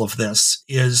ethics of all of this,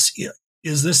 is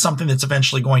this something that's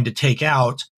eventually going to take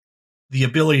out the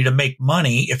ability to make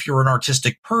money if you're an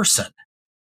artistic person?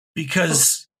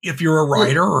 Because if you're a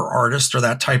writer or artist or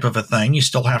that type of a thing, you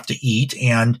still have to eat.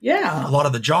 And a lot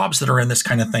of the jobs that are in this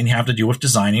kind of thing have to do with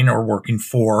designing or working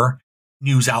for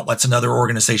news outlets and other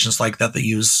organizations like that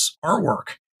use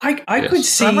artwork. I could see.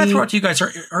 So I'm going to throw it to you guys.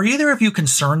 Are either of you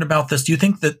concerned about this? Do you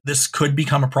think that this could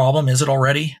become a problem? Is it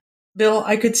already? Bill,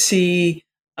 I could see,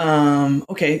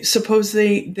 suppose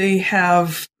they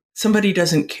have, somebody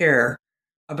doesn't care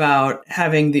about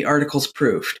having the articles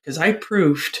proofed, because I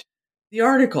proofed the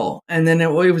article, and then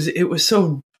it was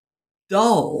so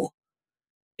dull,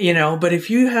 but if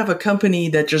you have a company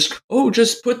that just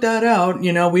put that out,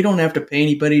 we don't have to pay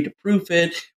anybody to proof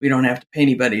it, we don't have to pay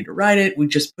anybody to write it, we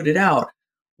just put it out.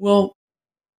 Well,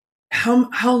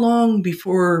 how long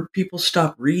before people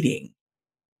stop reading?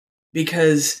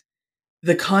 Because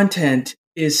the content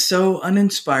is so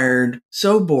uninspired,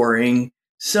 so boring,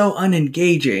 so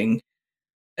unengaging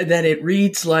that it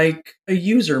reads like a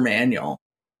user manual.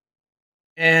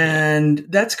 And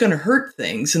that's going to hurt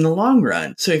things in the long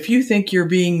run. So if you think you're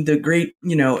being the great,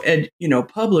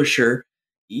 publisher,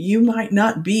 you might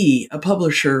not be a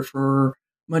publisher for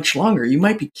much longer. You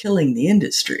might be killing the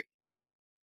industry.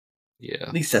 Yeah.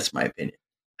 At least that's my opinion.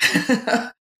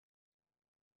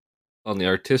 On the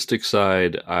artistic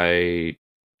side,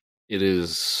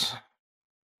 it's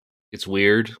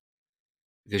weird,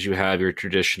 because you have your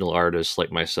traditional artists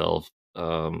like myself,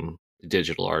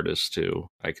 digital artists too.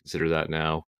 I consider that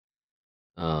now.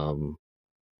 You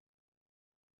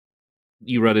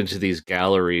run into these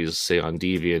galleries, say on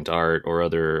DeviantArt or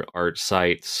other art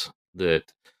sites,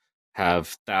 that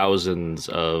have thousands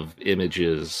of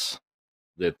images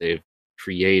that they've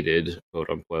created, quote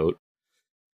unquote,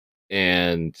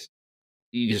 and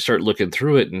you start looking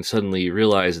through it and suddenly you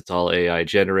realize it's all AI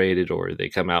generated, or they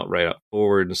come out right up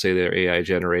forward and say they're AI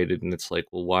generated. And it's like,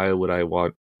 well, why would I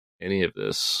want any of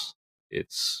this?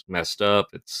 It's messed up.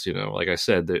 It's, like I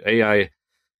said, the AI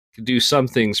can do some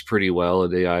things pretty well,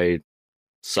 and AI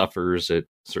suffers at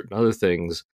certain other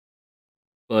things.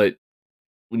 But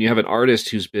when you have an artist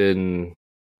who's been,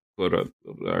 quote, an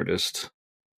artist,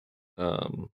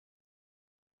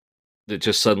 that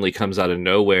just suddenly comes out of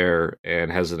nowhere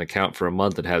and has an account for a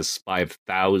month and has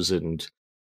 5,000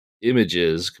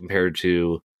 images compared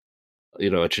to,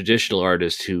 a traditional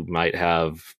artist who might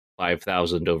have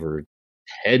 5,000 over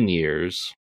 10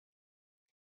 years.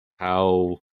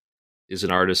 How is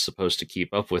an artist supposed to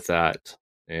keep up with that?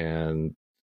 And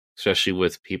especially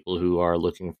with people who are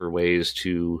looking for ways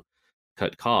to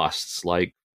cut costs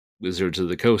like Wizards of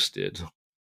the Coast did.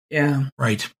 Yeah.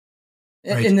 Right.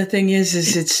 And the thing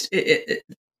is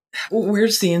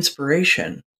where's the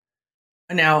inspiration?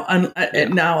 Now,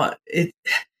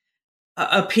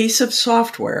 a piece of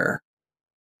software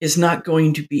is not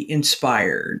going to be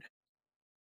inspired,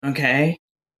 okay?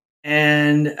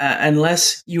 And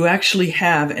unless you actually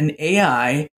have an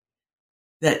AI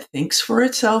that thinks for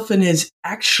itself and is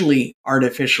actually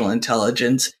artificial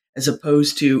intelligence, as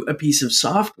opposed to a piece of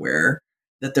software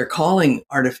that they're calling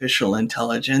artificial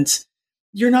intelligence,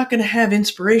 you're not going to have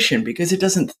inspiration because it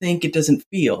doesn't think, it doesn't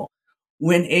feel.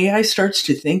 When AI starts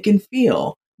to think and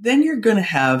feel, then you're going to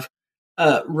have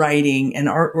writing and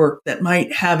artwork that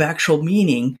might have actual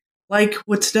meaning, like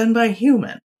what's done by a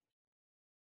human. At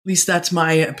least that's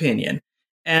my opinion.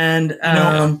 And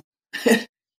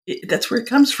that's where it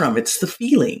comes from. It's the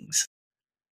feelings.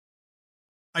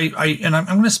 I'm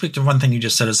going to speak to one thing you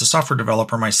just said. As a software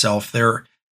developer myself, there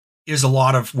is a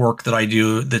lot of work that I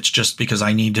do that's just because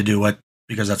I need to do it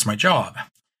because that's my job.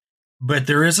 But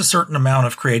there is a certain amount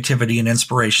of creativity and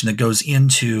inspiration that goes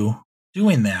into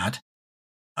doing that.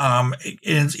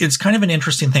 It's kind of an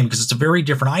interesting thing because it's a very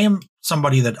different. I am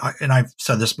somebody that, and I've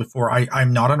said this before,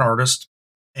 I'm not an artist,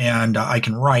 and I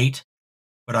can write,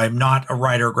 but I'm not a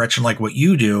writer, Gretchen, like what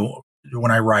you do.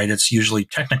 When I write, it's usually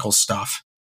technical stuff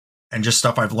and just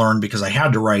stuff I've learned because I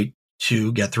had to write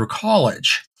to get through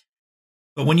college.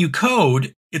 But when you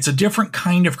code, it's a different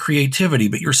kind of creativity,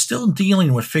 but you're still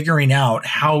dealing with figuring out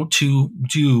how to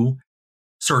do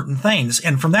certain things.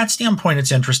 And from that standpoint,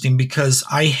 it's interesting because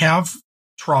I have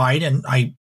tried and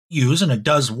I use, and it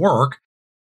does work,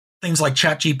 things like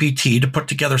ChatGPT to put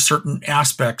together certain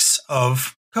aspects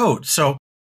of code. So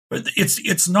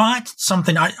it's not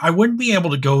something I wouldn't be able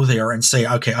to go there and say,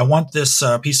 okay, I want this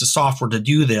piece of software to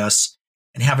do this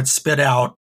and have it spit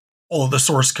out all of the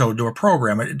source code to a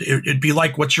program. It'd be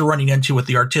like what you're running into with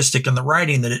the artistic and the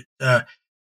writing, that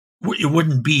it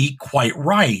wouldn't be quite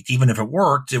right. Even if it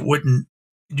worked, it wouldn't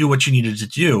do what you needed to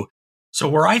do. So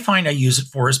where I find I use it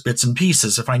for is bits and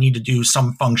pieces. If I need to do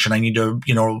some function, I need to,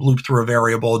 loop through a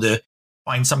variable to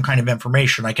find some kind of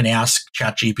information. I can ask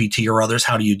ChatGPT or others,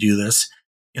 how do you do this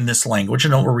in this language?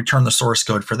 And it will return the source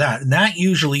code for that. And that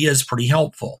usually is pretty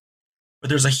helpful. But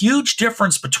there's a huge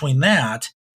difference between that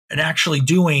and actually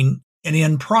doing an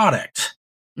end product.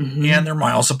 Mm-hmm. And they're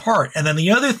miles apart. And then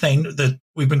the other thing that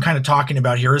we've been kind of talking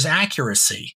about here is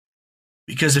accuracy.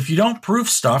 Because if you don't proof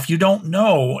stuff, you don't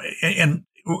know, and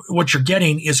what you're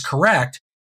getting is correct.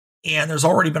 And there's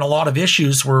already been a lot of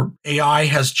issues where AI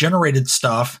has generated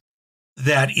stuff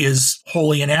that is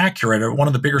wholly inaccurate. One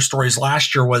of the bigger stories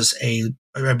last year was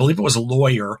I believe it was a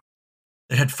lawyer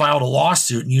that had filed a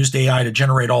lawsuit and used AI to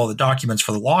generate all the documents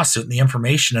for the lawsuit, and the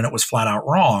information in it was flat out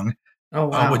wrong. Oh,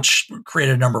 wow. Which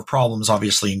created a number of problems,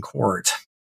 obviously, in court.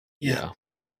 Yeah.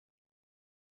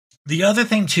 The other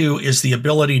thing, too, is the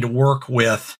ability to work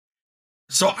with.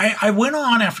 So I went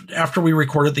on after we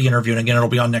recorded the interview, and again, it'll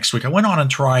be on next week. I went on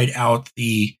and tried out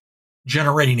the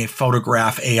generating a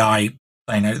photograph AI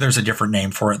thing. There's a different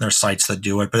name for it, and there's sites that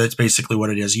do it, but it's basically what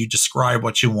it is. You describe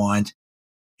what you want,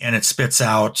 and it spits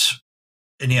out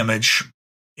an image.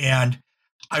 And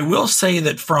I will say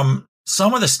that from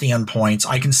some of the standpoints,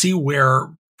 I can see where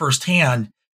firsthand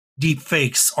deep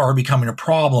fakes are becoming a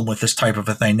problem with this type of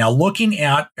a thing. Now, looking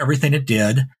at everything it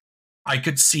did, I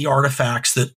could see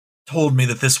artifacts that told me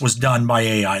that this was done by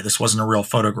AI. This wasn't a real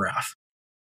photograph.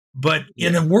 But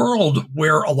in a world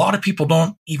where a lot of people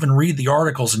don't even read the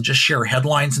articles and just share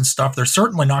headlines and stuff, they're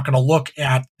certainly not going to look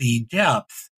at the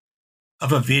depth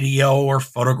of a video or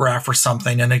photograph or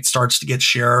something, and it starts to get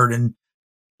shared and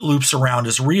loops around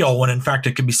as real, when in fact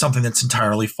it could be something that's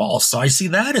entirely false. So I see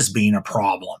that as being a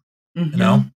problem.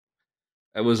 Mm-hmm.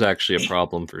 That was actually a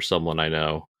problem for someone I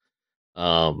know.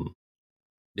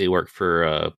 They worked for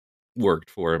a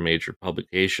major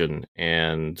publication,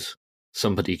 and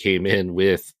somebody came in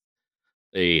with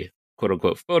a quote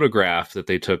unquote photograph that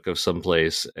they took of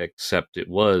someplace, except it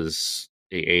was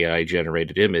a AI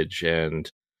generated image.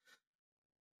 And,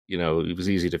 it was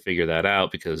easy to figure that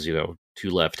out because, two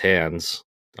left hands,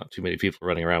 not too many people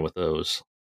running around with those.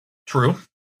 True.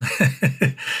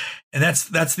 And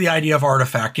that's the idea of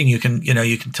artifacting. You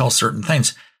can tell certain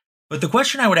things. But the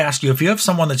question I would ask you, if you have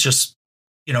someone that's just,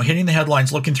 hitting the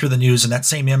headlines, looking through the news, and that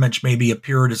same image maybe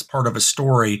appeared as part of a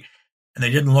story and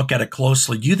they didn't look at it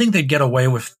closely, do you think they'd get away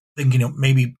with thinking,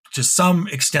 maybe to some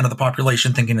extent of the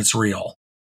population thinking it's real?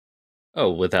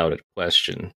 Oh, without a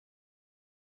question.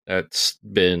 That's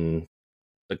been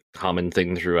a common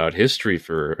thing throughout history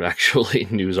for actually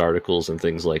news articles and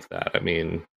things like that. I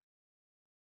mean,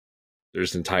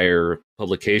 there's entire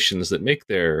publications that make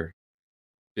their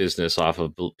business off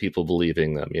of people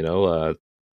believing them.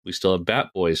 We still have Bat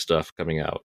Boy stuff coming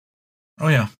out. Oh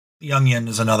yeah, The Onion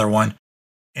is another one.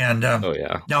 And oh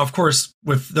yeah. Now, of course,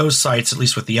 with those sites, at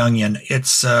least with The Onion,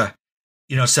 it's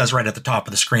it says right at the top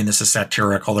of the screen, this is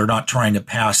satirical. They're not trying to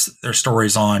pass their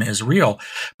stories on as real.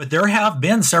 But there have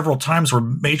been several times where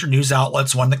major news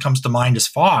outlets, one that comes to mind is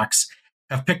Fox,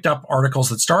 have picked up articles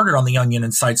that started on The Onion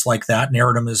and sites like that,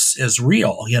 narrated them as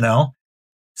real,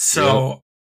 So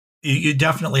it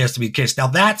definitely has to be the case. Now,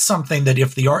 that's something that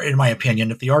in my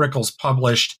opinion, if the article's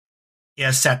published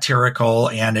as satirical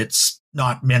and it's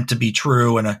not meant to be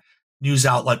true and a news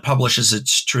outlet publishes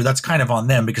it's true, that's kind of on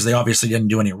them because they obviously didn't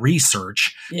do any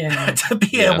research to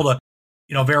be able to,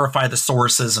 verify the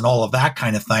sources and all of that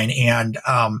kind of thing. And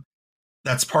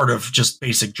that's part of just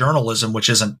basic journalism, which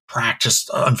isn't practiced,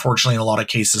 unfortunately, in a lot of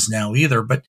cases now either.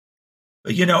 But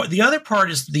the other part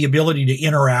is the ability to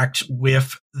interact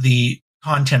with the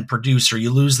content producer.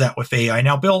 You lose that with AI.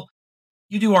 Now, Bill,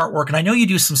 you do artwork, and I know you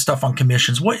do some stuff on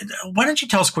commissions. Why don't you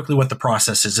tell us quickly what the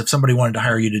process is if somebody wanted to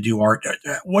hire you to do art?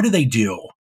 What do they do?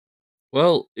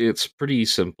 Well, it's pretty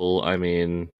simple. I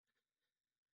mean,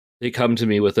 they come to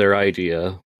me with their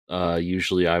idea.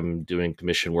 Usually I'm doing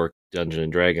commission work, Dungeons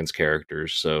and Dragons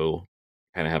characters, so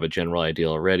kind of have a general idea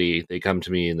already. They come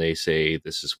to me and they say,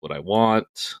 this is what I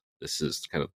want. This is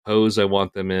kind of the pose I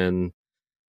want them in.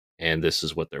 And this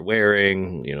is what they're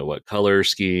wearing, what color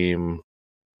scheme,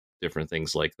 different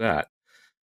things like that.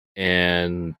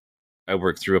 And I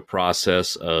work through a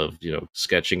process of,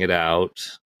 sketching it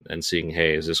out and seeing,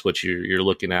 hey, is this what you're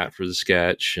looking at for the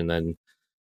sketch? And then,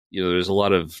 there's a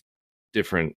lot of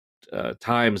different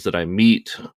times that I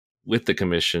meet with the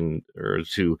commission or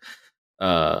to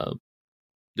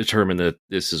determine that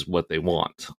this is what they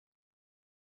want.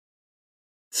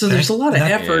 So there's a lot of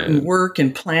effort and work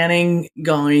and planning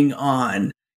going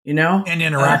on, And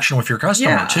interaction with your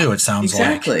customer, too, it sounds like.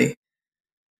 Exactly.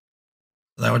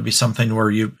 That would be something where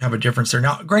you have a difference there.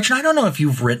 Now, Gretchen, I don't know if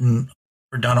you've written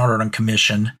or done art on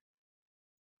commission.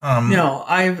 No,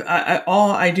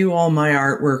 I do all my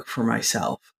artwork for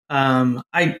myself.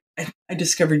 I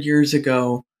discovered years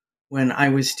ago when I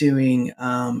was doing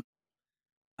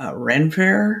Ren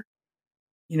Fair,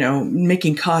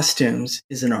 making costumes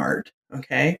is an art.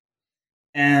 Okay.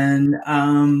 And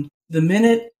the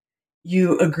minute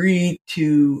you agree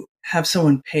to have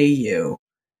someone pay you,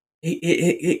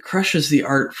 it crushes the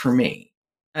art for me.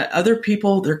 Other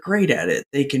people, they're great at it.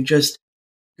 They can just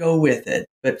go with it.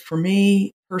 But for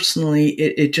me personally,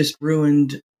 it just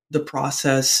ruined the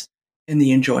process and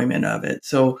the enjoyment of it.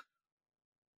 So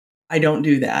I don't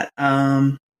do that.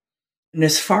 And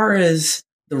as far as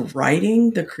the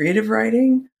writing, the creative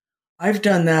writing, I've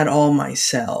done that all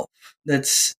myself.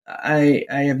 I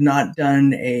have not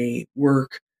done a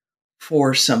work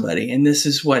for somebody. And this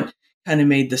is what kind of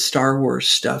made the Star Wars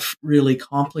stuff really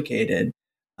complicated.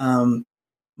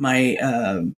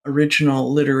 My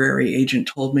original literary agent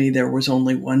told me there was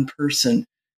only one person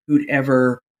who'd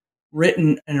ever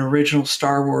written an original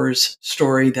Star Wars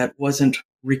story that wasn't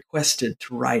requested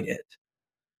to write it.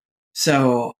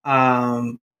 So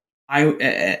I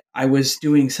was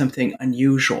doing something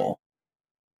unusual.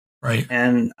 Right.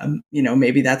 And,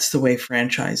 maybe that's the way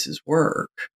franchises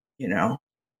work, Yeah.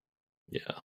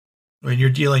 When you're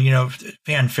dealing,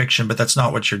 fan fiction, but that's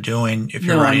not what you're doing. If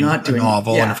you're writing a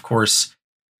novel, and of course,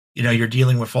 you're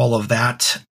dealing with all of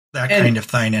that kind of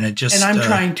thing. And it just, and I'm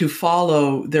trying to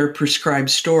follow their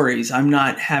prescribed stories. I'm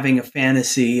not having a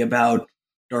fantasy about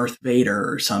Darth Vader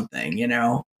or something,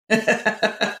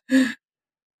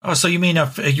 Oh, so you mean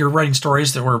if you're writing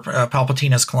stories that were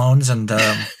Palpatine's clones and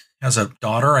has a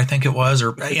daughter, I think it was,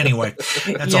 or anyway,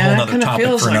 that's a whole other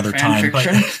topic for another time. But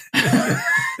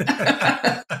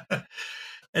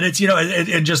and it's,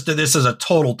 it just, this is a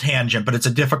total tangent, but it's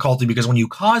a difficulty because when you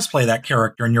cosplay that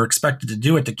character and you're expected to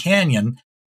do it to Canyon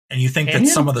and you think that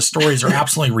some of the stories are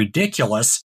absolutely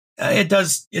ridiculous, it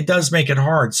does make it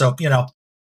hard. So,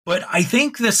 but I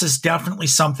think this is definitely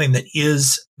something that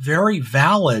is very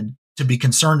valid to be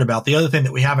concerned about. The other thing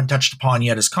that we haven't touched upon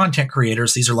yet is content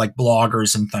creators. These are like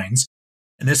bloggers and things.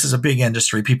 And this is a big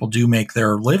industry. People do make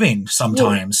their living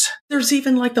sometimes. Well, there's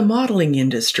even like the modeling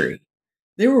industry.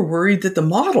 They were worried that the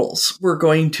models were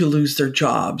going to lose their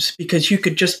jobs because you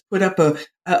could just put up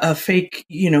a fake,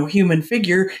 human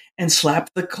figure and slap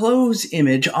the clothes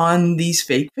image on these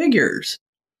fake figures.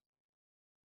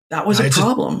 That was a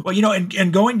problem.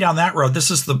 And going down that road, this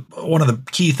is one of the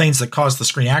key things that caused the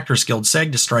Screen Actors Guild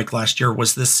SAG to strike last year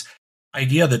was this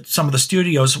idea that some of the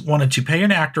studios wanted to pay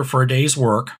an actor for a day's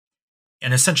work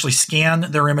and essentially scan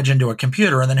their image into a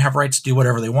computer and then have rights to do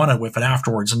whatever they wanted with it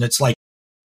afterwards. And it's like,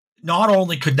 not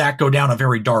only could that go down a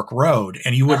very dark road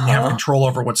and you wouldn't have control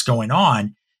over what's going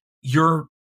on, you're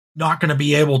not going to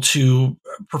be able to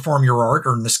perform your art,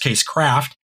 or in this case,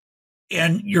 craft,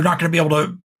 and you're not going to be able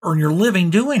to earn your living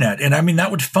doing it. And I mean,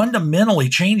 that would fundamentally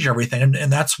change everything.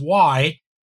 And that's why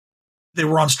they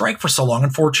were on strike for so long.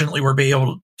 Unfortunately, we're being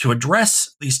able to address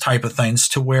these type of things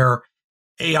to where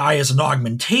AI as an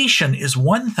augmentation is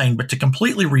one thing, but to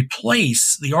completely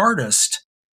replace the artist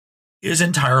is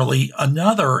entirely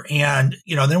another. And,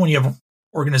 then when you have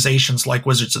organizations like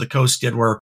Wizards of the Coast did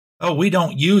where, we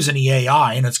don't use any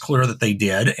AI, and it's clear that they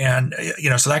did. And,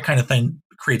 so that kind of thing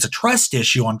creates a trust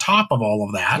issue on top of all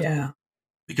of that. Yeah.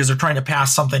 Because they're trying to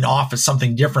pass something off as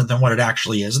something different than what it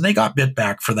actually is. And they got bit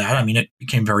back for that. I mean, it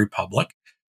became very public,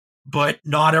 but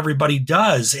not everybody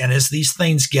does. And as these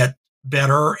things get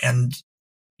better and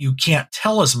you can't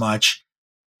tell as much,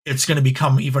 it's going to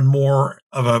become even more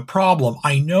of a problem.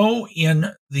 I know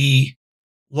in the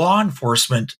law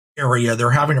enforcement area,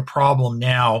 they're having a problem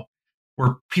now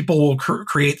where people will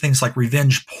create things like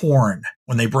revenge porn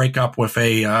when they break up with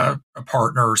a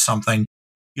partner or something,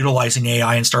 utilizing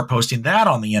AI, and start posting that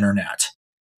on the internet.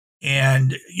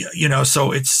 And,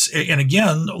 so and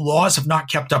again, laws have not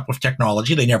kept up with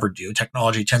technology. They never do.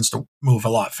 Technology tends to move a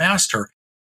lot faster.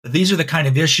 But these are the kind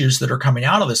of issues that are coming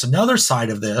out of this. Another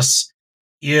side of this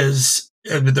is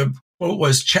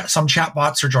some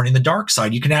chatbots are joining the dark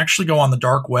side. You can actually go on the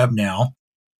dark web now,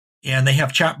 and they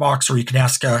have chatbots where you can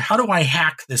ask, how do I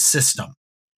hack this system?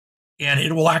 And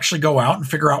it will actually go out and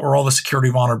figure out where all the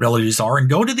security vulnerabilities are and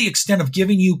go to the extent of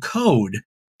giving you code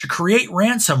to create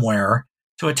ransomware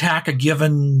to attack a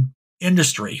given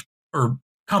industry or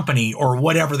company or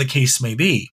whatever the case may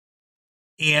be.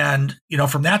 And,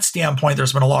 from that standpoint,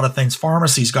 there's been a lot of things.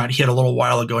 Pharmacies got hit a little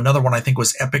while ago. Another one I think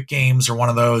was Epic Games, or one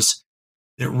of those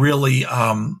that really,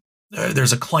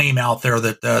 there's a claim out there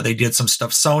that they did some stuff.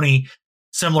 Sony,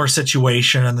 similar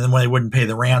situation. And then when they wouldn't pay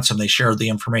the ransom, they shared the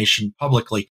information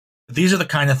publicly. But these are the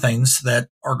kind of things that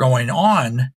are going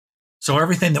on. So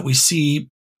everything that we see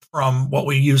from what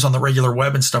we use on the regular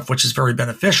web and stuff, which is very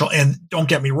beneficial. And don't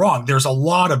get me wrong, there's a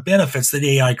lot of benefits that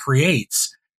AI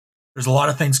creates. There's a lot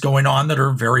of things going on that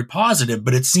are very positive,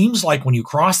 but it seems like when you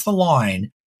cross the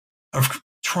line of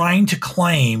trying to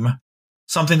claim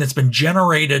something that's been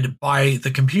generated by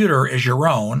the computer as your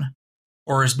own,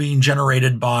 or is being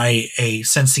generated by a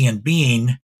sentient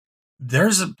being,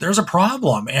 there's a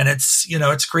problem. And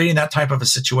it's creating that type of a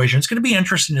situation. It's going to be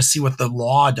interesting to see what the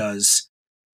law does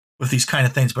with these kind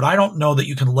of things, but I don't know that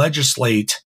you can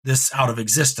legislate this out of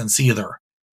existence either.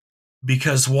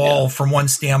 Because while from one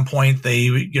standpoint,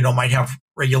 they, might have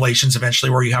regulations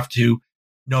eventually where you have to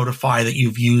notify that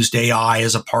you've used AI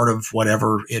as a part of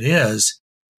whatever it is.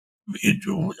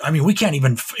 We can't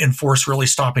even enforce really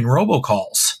stopping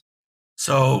robocalls.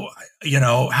 So,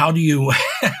 how do you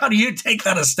take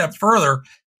that a step further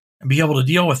and be able to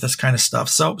deal with this kind of stuff?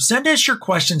 So send us your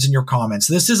questions and your comments.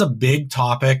 This is a big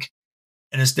topic,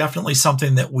 and it's definitely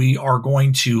something that we are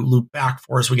going to loop back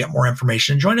for as we get more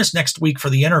information. Join us next week for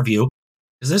the interview,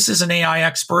 because this is an AI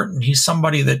expert, and he's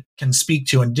somebody that can speak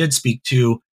to and did speak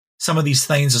to some of these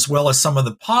things, as well as some of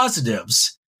the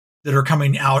positives that are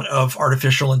coming out of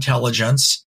artificial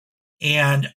intelligence.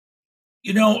 And,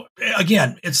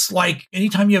 again, it's like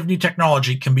anytime you have new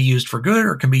technology, it can be used for good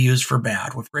or it can be used for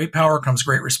bad. With great power comes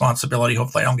great responsibility.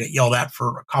 Hopefully I don't get yelled at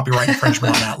for copyright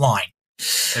infringement on that line.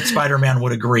 But Spider-Man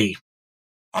would agree.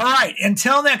 All right.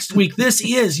 Until next week, this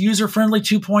is User Friendly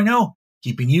 2.0,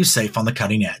 keeping you safe on the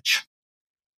cutting edge.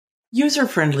 User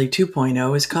Friendly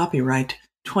 2.0 is copyright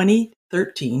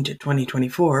 2013 to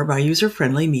 2024 by User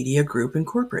Friendly Media Group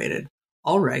Incorporated.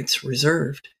 All rights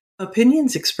reserved.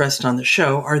 Opinions expressed on the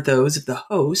show are those of the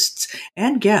hosts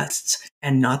and guests,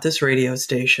 and not this radio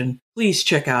station. Please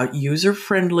check out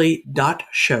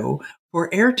userfriendly.show for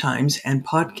airtimes and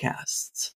podcasts.